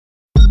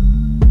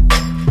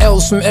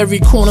L's from every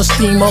corner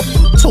steam up.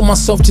 Told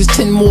myself just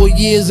 10 more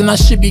years and I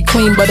should be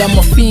clean, but I'm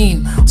a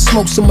fiend.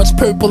 Smoke so much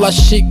purple, I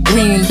shit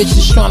green.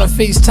 Bitches tryna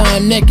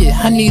FaceTime naked,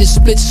 I need a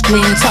split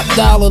screen. Top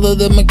dollar to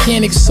the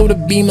mechanics so the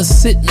beamer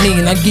sit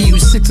mean. I give you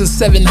 600 or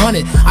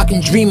 700, I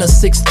can dream of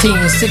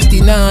 16.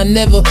 69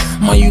 never,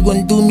 man, you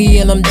gon' do me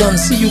and I'm done.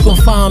 See you can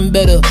find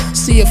better,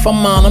 see if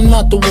I'm on, I'm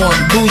not the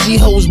one. Bougie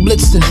hoes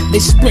blitzing, they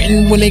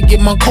sprinting when they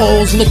get my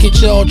calls. Look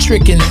at y'all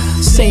tricking,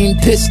 same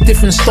piss,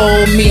 different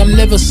stall. Me, I'm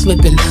never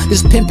slipping.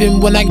 This pimping,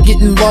 when I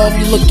get involved,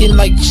 you looking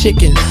like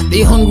chicken.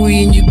 They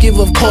hungry and you give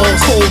up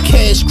calls. Cold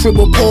cash,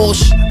 cribble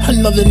Porsche.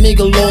 Another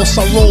nigga lost.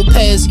 I roll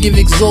past, give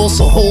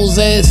exhaust. A hoe's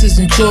ass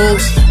isn't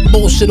yours.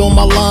 Bullshit on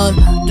my line.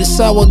 This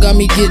hour got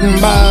me getting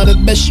by, the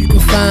best you can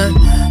find.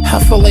 I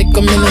feel like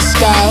I'm in the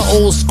sky,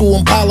 old school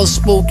Impala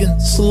spoken.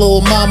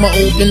 Slow mama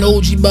open,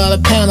 OG by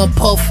the pound of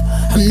puff.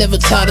 I'm never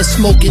tired of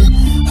smoking.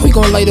 We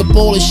gon' light up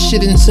all this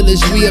shit until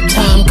it's re-up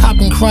time.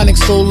 Copping chronic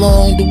so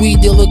long, the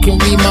weed dealer can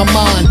read my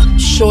mind.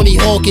 Shorty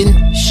hawking,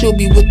 she'll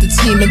be with the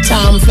team in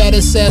time.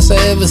 Fattest ass I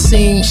ever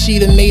seen, she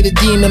done made a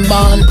demon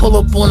bond. Pull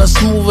up on her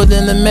smoother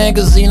than the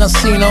magazine. I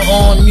seen her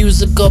on,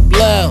 music up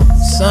loud,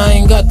 so I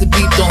ain't got to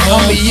beat the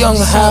horn. I'm a young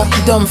high,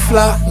 dumb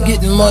fly,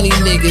 getting money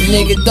nigga.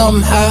 Nigga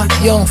dumb high,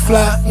 young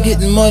fly,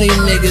 getting money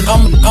nigga.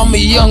 I'm a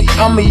young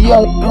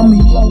nigga,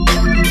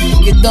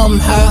 dumb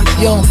high,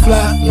 young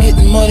fly,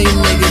 getting money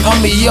nigga.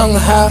 I'm a young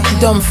high,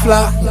 dumb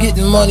fly,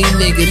 getting money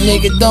nigga.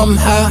 Nigga dumb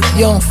high,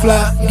 young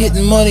fly,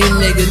 getting money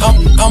nigga.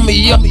 I'm a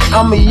young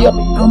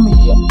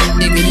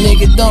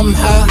nigga, dumb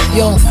high,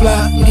 young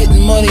fly,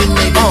 getting money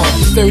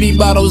nigga. 30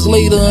 bottles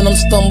later and I'm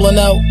stumbling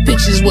out.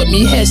 Pictures with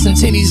me, ass and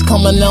titties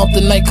coming out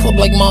the nightclub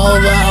like my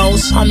other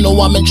house. I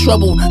know I'm in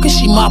trouble, cause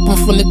she mopping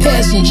from the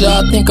passenger.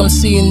 I think I'm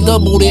seeing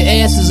double, their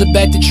asses are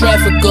back to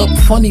traffic up.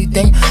 Funny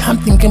thing, I'm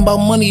thinking about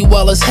money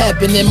while it's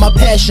happening. My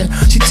passion,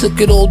 she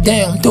took it all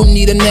down. Don't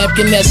need a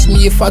napkin, ask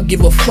me if I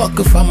give a fuck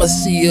if I'ma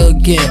see her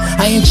again.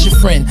 I ain't your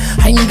friend,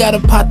 I ain't got a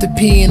pot to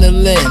pee in a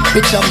land.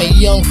 Bitch, I'm a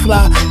young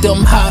fly,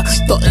 dumb high,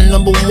 starting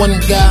 #1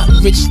 guy.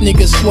 Rich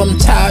nigga, slum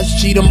ties,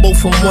 G them both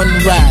from one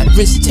ride.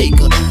 Risk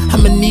taker,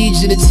 I'ma need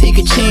you to take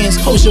a chance.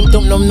 Close your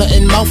don't know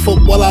nothing, mouth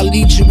up while I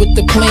lead you with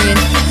the plan.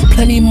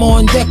 Plenty more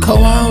in deco,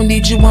 I don't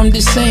need you, I'm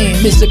just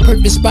saying. Miss the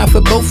perfect spot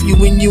for both you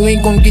and you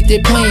ain't gon' get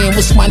that plan.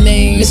 What's my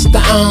name? Mr.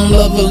 I don't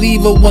love a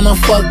leaver when I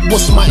fuck,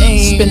 what's my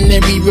aim? Spend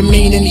every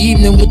remaining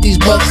evening with these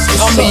bucks.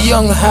 I'm a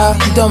young high,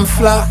 dumb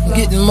fly,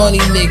 getting money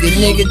nigga.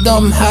 Nigga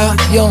dumb high,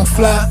 young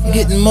fly,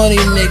 getting money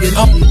nigga.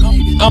 I'm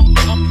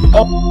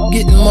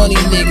getting money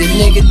nigga.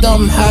 Nigga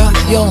dumb high,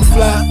 young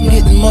fly,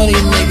 getting money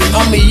nigga.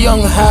 I'm a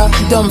young high,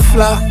 dumb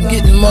fly,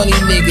 getting money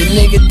nigga.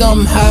 Nigga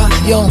dumb high,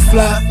 young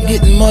fly,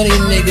 getting money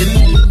nigga.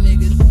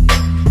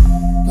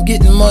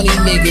 Getting money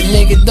nigga.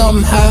 Nigga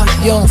dumb high,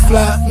 young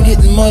fly,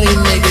 getting money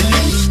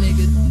nigga.